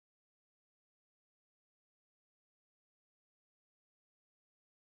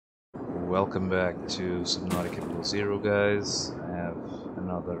welcome back to Subnautica Below Zero, guys. I have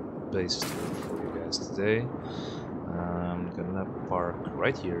another base tour for you guys today. I'm gonna park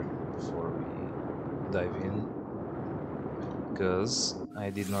right here before we dive in, because I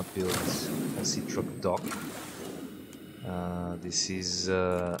did not build a sea truck dock. This is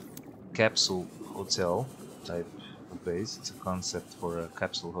a Capsule Hotel type of base. It's a concept for a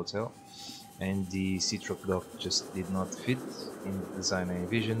capsule hotel. And the sea truck dock just did not fit in the design I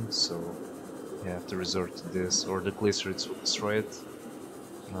envisioned, so you have to resort to this, or the glycerids will destroy it.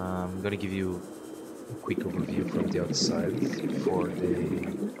 I'm gonna give you a quick overview from the outside before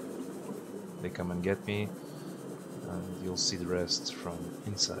they come and get me, and you'll see the rest from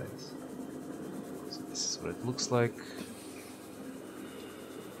inside. So this is what it looks like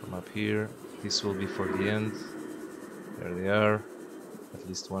from up here. This will be for the end. There they are, at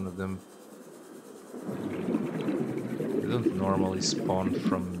least one of them. They don't normally spawn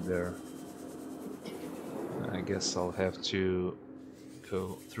from there. I guess I'll have to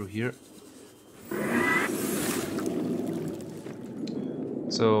go through here.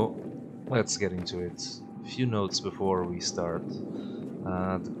 So let's get into it. A few notes before we start.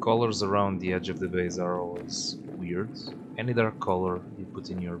 The colors around the edge of the base are always weird. Any dark color you put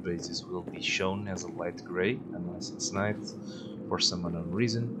in your bases will be shown as a light gray unless it's night for some unknown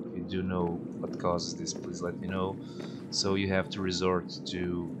reason. If you do know what causes this, please let me know. So you have to resort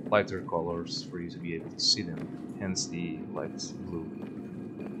to lighter colors for you to be able to see them, hence the light blue.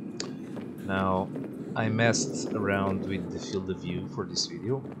 Now, I messed around with the field of view for this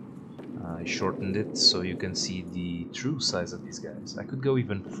video. I shortened it so you can see the true size of these guys. I could go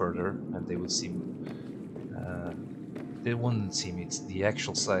even further and they would seem... they wouldn't seem it's the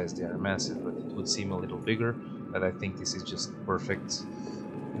actual size, they are massive, but it would seem a little bigger, but I think this is just perfect.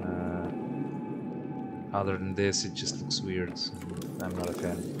 Other than this, it just looks weird. I'm not a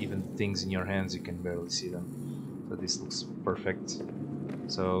fan. Even things in your hands, you can barely see them. So this looks perfect.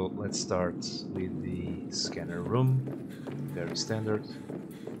 So let's start with the scanner room. Very standard.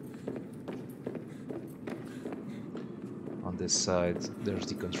 On this side, there's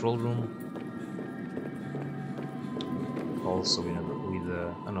the control room. Also with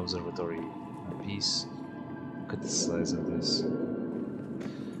an observatory piece. Look at the size of this.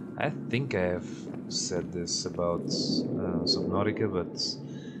 I think I have said this about Subnautica, but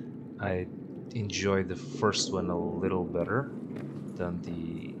I enjoyed the first one a little better than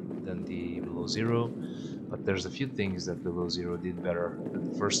the Below Zero. But there's a few things that Below Zero did better than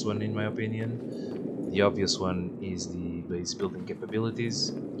the first one, in my opinion. The obvious one is the base building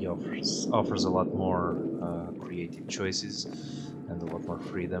capabilities. It offers a lot more creative choices and a lot more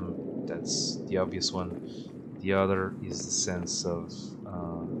freedom. That's the obvious one. The other is the sense of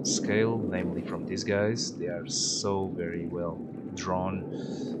scale, namely from these guys. They are so very well drawn.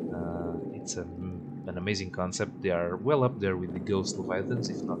 It's an amazing concept. They are well up there with the Ghost Leviathans,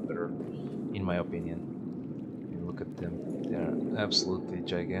 if not better, in my opinion. And look at them. They are absolutely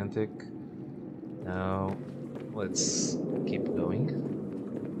gigantic. Now, let's keep going.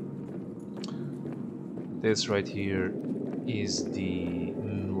 This right here is the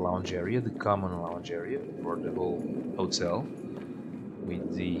lounge area, the common lounge area for the whole hotel,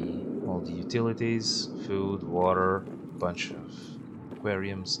 with all the utilities, food, water, a bunch of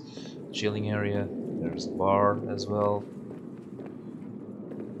aquariums, chilling area. There's a bar as well.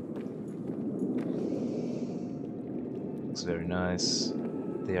 Looks very nice.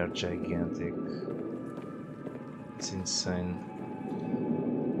 They are gigantic. It's insane.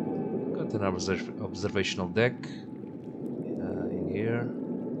 Got an observational deck in here.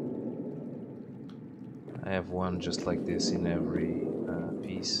 I have one just like this in every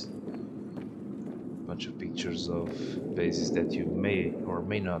piece. A bunch of pictures of bases that you may or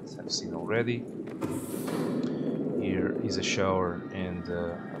may not have seen already. Here is a shower and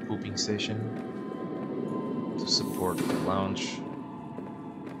a pooping station to support the lounge.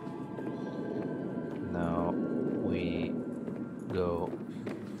 Now we go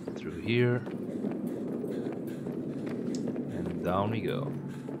through here and down we go.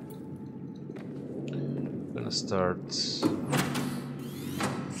 Start.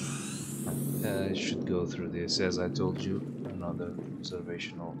 I should go through this, as I told you. Another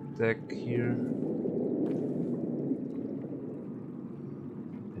observational deck here.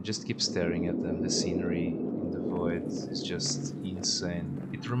 I just keep staring at them. The scenery in the void is just insane.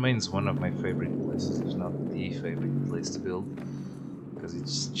 It remains one of my favorite places, if not the favorite place to build, because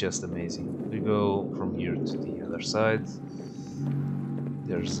it's just amazing. We go from here to the other side.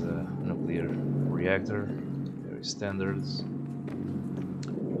 There's a nuclear reactor. Standards.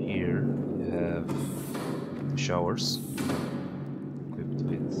 Here you have the showers equipped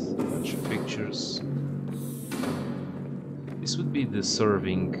with a bunch of pictures. This would be the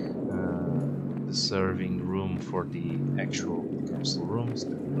serving room for the actual capsule rooms.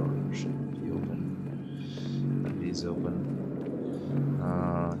 The door should be open. It is open.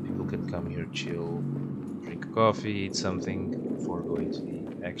 People can come here, chill, drink a coffee, eat something before going to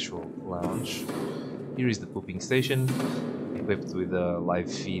the actual lounge. Here is the pooping station, equipped with a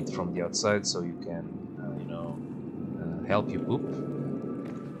live feed from the outside, so you can, help you poop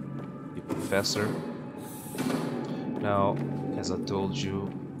faster. Now, as I told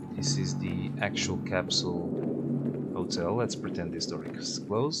you, this is the actual Capsule Hotel. Let's pretend this door is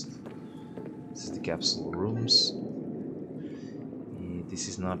closed. This is the capsule rooms. This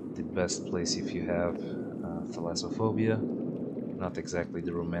is not the best place if you have thalassophobia, not exactly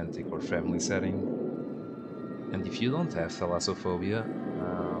the romantic or family setting. And if you don't have thalassophobia,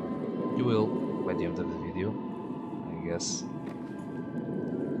 you will by the end of the video, I guess.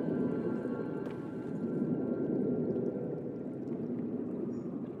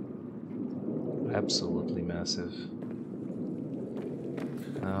 Absolutely massive.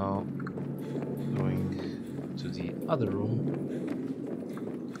 Now, going to the other room.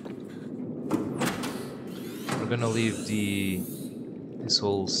 We're gonna leave this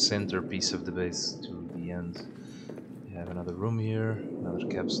whole centerpiece of the base to the end. We have another room here, another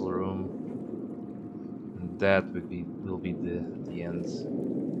capsule room, and that will be the end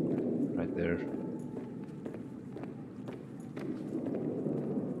right there.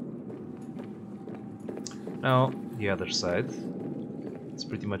 Now the other side, it's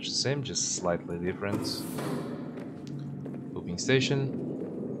pretty much the same, just slightly different. Pooping station.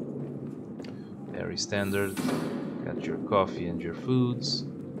 Very standard. Got your coffee and your foods.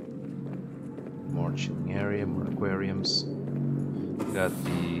 More chilling area, more aquariums. Got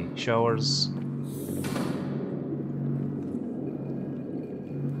the showers.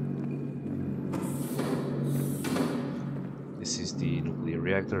 This is the nuclear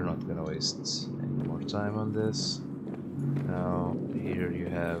reactor, not gonna waste any more time on this. Now here you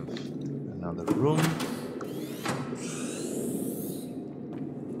have another room.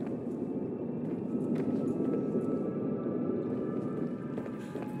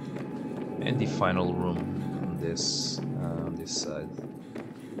 And the final room on this side,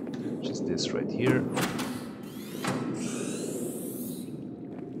 which is this right here.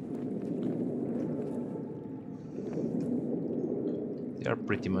 They are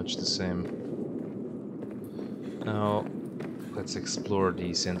pretty much the same. Now let's explore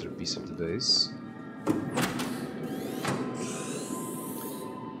the centerpiece of the base.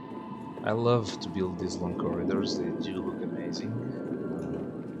 I love to build these long corridors, they do look amazing.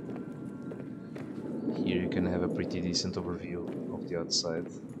 Here you can have a pretty decent overview of the outside.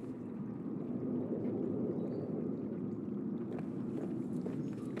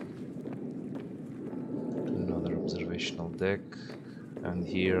 Another observational deck, and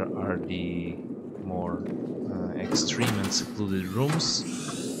here are the more extreme and secluded rooms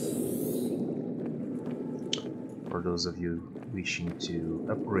for those of you wishing to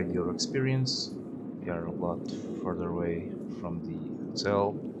upgrade your experience. We are a lot further away from the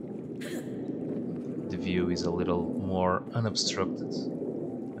hotel. The view is a little more unobstructed,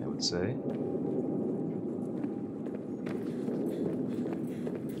 I would say.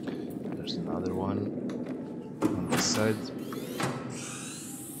 There's another one on this side.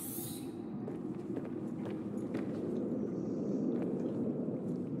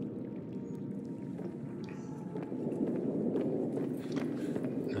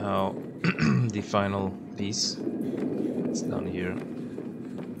 Now, the final piece, it's down here.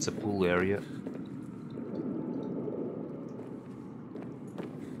 It's a pool area.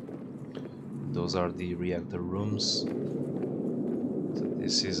 Those are the reactor rooms. So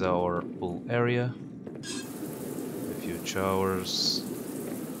this is our pool area. A few showers.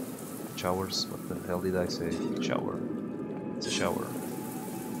 Showers? What the hell did I say? Shower. It's a shower.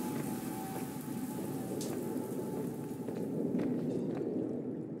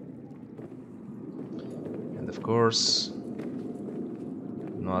 And of course,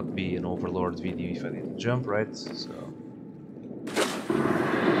 not be an overlord video if I didn't jump, right? So.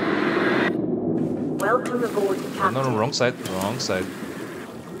 Welcome aboard, Captain. No, wrong side, wrong side.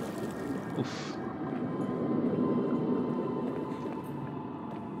 Oof.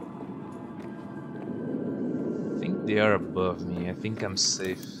 I think they are above me. I think I'm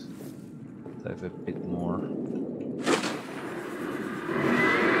safe. Dive a bit more.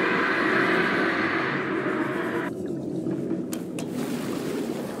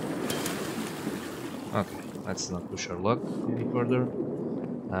 Okay, let's not push our luck any further.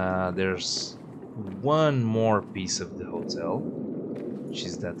 There's one more piece of the hotel. which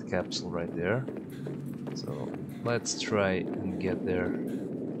is that capsule right there. So let's try and get there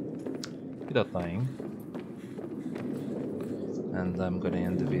without dying. And I'm gonna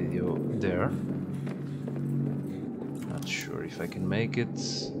end the video there. Not sure if I can make it.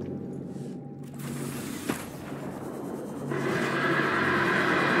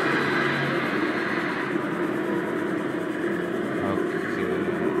 Okay.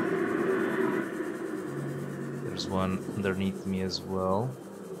 There's one underneath me as well.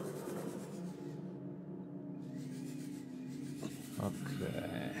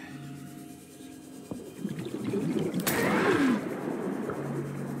 Okay.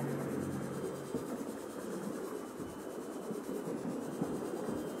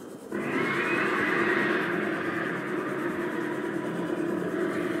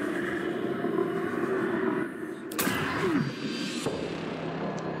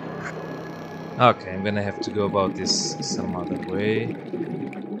 Okay, I'm gonna have to go about this some other way.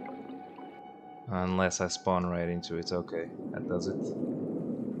 Unless I spawn right into it. Okay, that does it.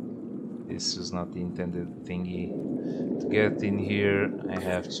 This is not the intended thingy. To get in here, I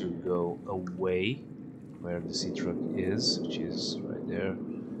have to go away where the sea truck is, which is right there,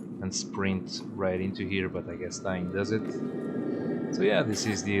 and sprint right into here, but I guess dying does it. So yeah, this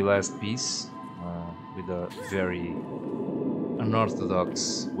is the last piece, with a very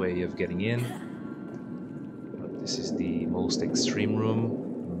unorthodox way of getting in. But this is the most extreme room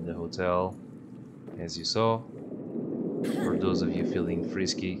in the hotel, as you saw. For those of you feeling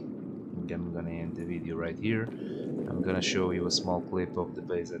frisky, I'm gonna end the video right here. I'm gonna show you a small clip of the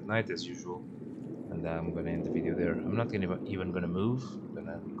base at night as usual, and I'm gonna end the video there. I'm not even gonna move. I'm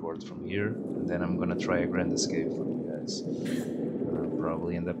gonna record from here, and then I'm gonna try a grand escape for you guys. I'll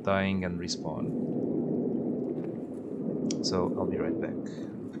probably end up dying and respawn. So I'll be right back.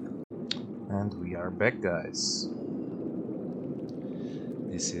 And we are back, guys.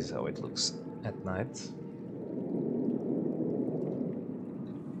 This is how it looks at night.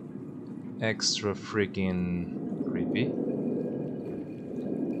 Extra freaking creepy.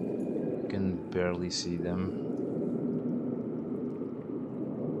 You can barely see them.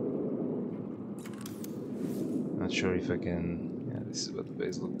 Not sure if I can. Yeah, this is what the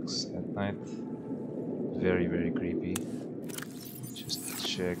base looks at night. Very, very creepy. Just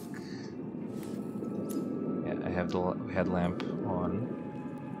check. Yeah, I have the headlamp on.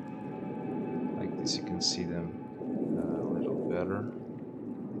 Like this, you can see them a little better.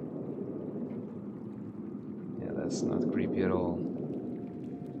 That's not creepy at all.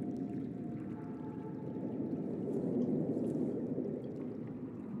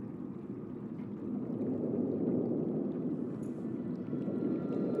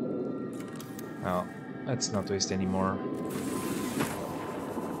 Now, let's not waste any more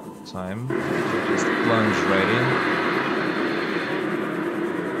time. Just plunge right in.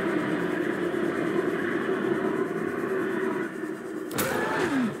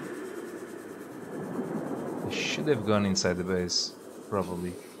 Should have gone inside the base,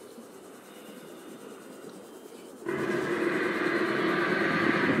 probably.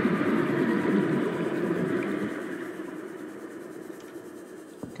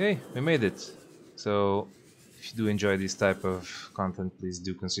 Okay, we made it. So, if you do enjoy this type of content, please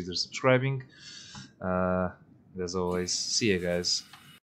do consider subscribing. As always, see you guys.